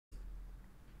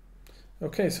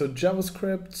Okay, so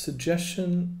JavaScript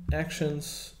suggestion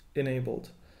actions enabled.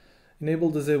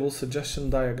 Enable disable suggestion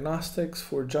diagnostics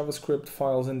for JavaScript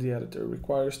files in the editor.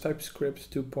 Requires TypeScript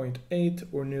 2.8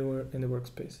 or newer in the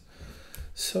workspace.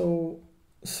 So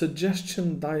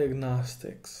suggestion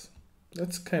diagnostics.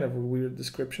 That's kind of a weird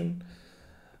description.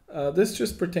 This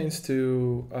just pertains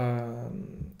to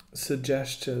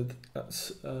suggested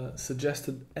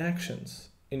actions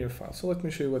in your file. So let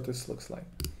me show you what this looks like.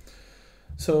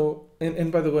 So,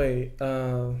 and by the way,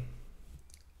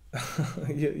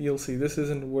 you'll see this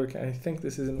isn't working. I think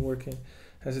this isn't working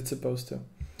as it's supposed to.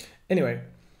 Anyway,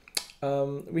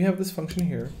 we have this function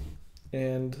here,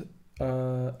 and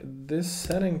this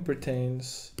setting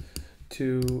pertains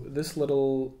to this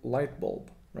little light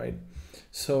bulb, right?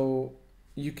 So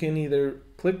you can either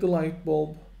click the light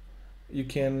bulb, you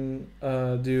can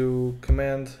do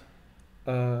command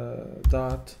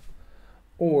dot,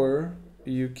 or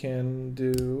you can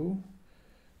do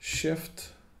Shift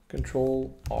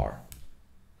Control R.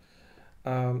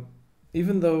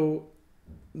 Even though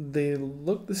they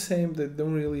look the same, they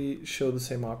don't really show the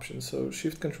same options. So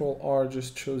Shift Control R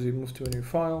just shows you move to a new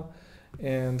file,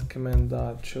 and command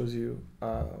dot shows you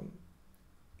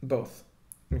both,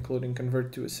 including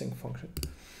convert to a sync function.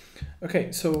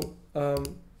 Okay, so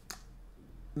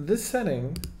this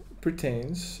setting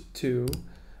pertains to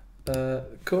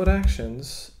code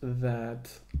actions that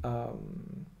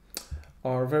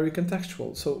are very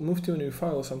contextual. So move to a new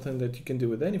file is something that you can do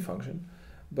with any function,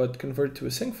 but convert to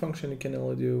a sync function you can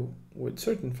only do with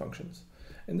certain functions.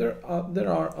 And there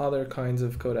are other kinds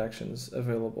of code actions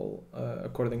available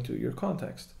according to your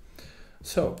context.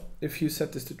 So if you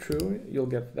set this to true, you'll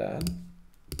get that.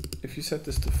 If you set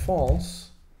this to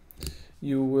false,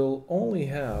 you will only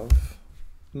have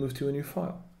move to a new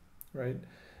file, right?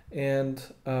 And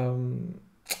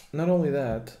not only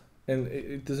that, and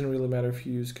it doesn't really matter if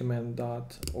you use command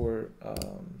dot or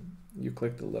you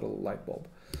click the little light bulb.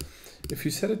 If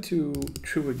you set it to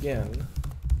true again,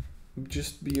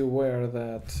 just be aware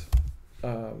that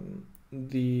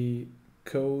the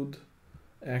code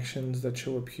actions that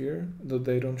show up here, though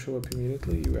they don't show up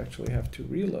immediately, you actually have to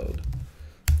reload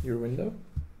your window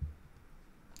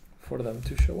for them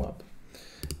to show up.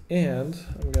 And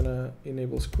I'm gonna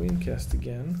enable screencast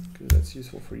again because that's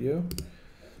useful for you.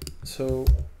 So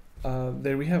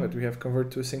there we have it. We have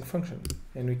convert to a sync function,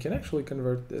 and we can actually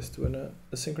convert this to an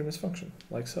asynchronous function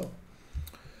like so.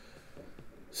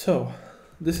 So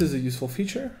this is a useful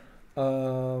feature.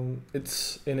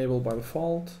 It's enabled by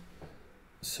default,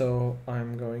 so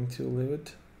I'm going to leave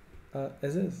it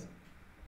as is.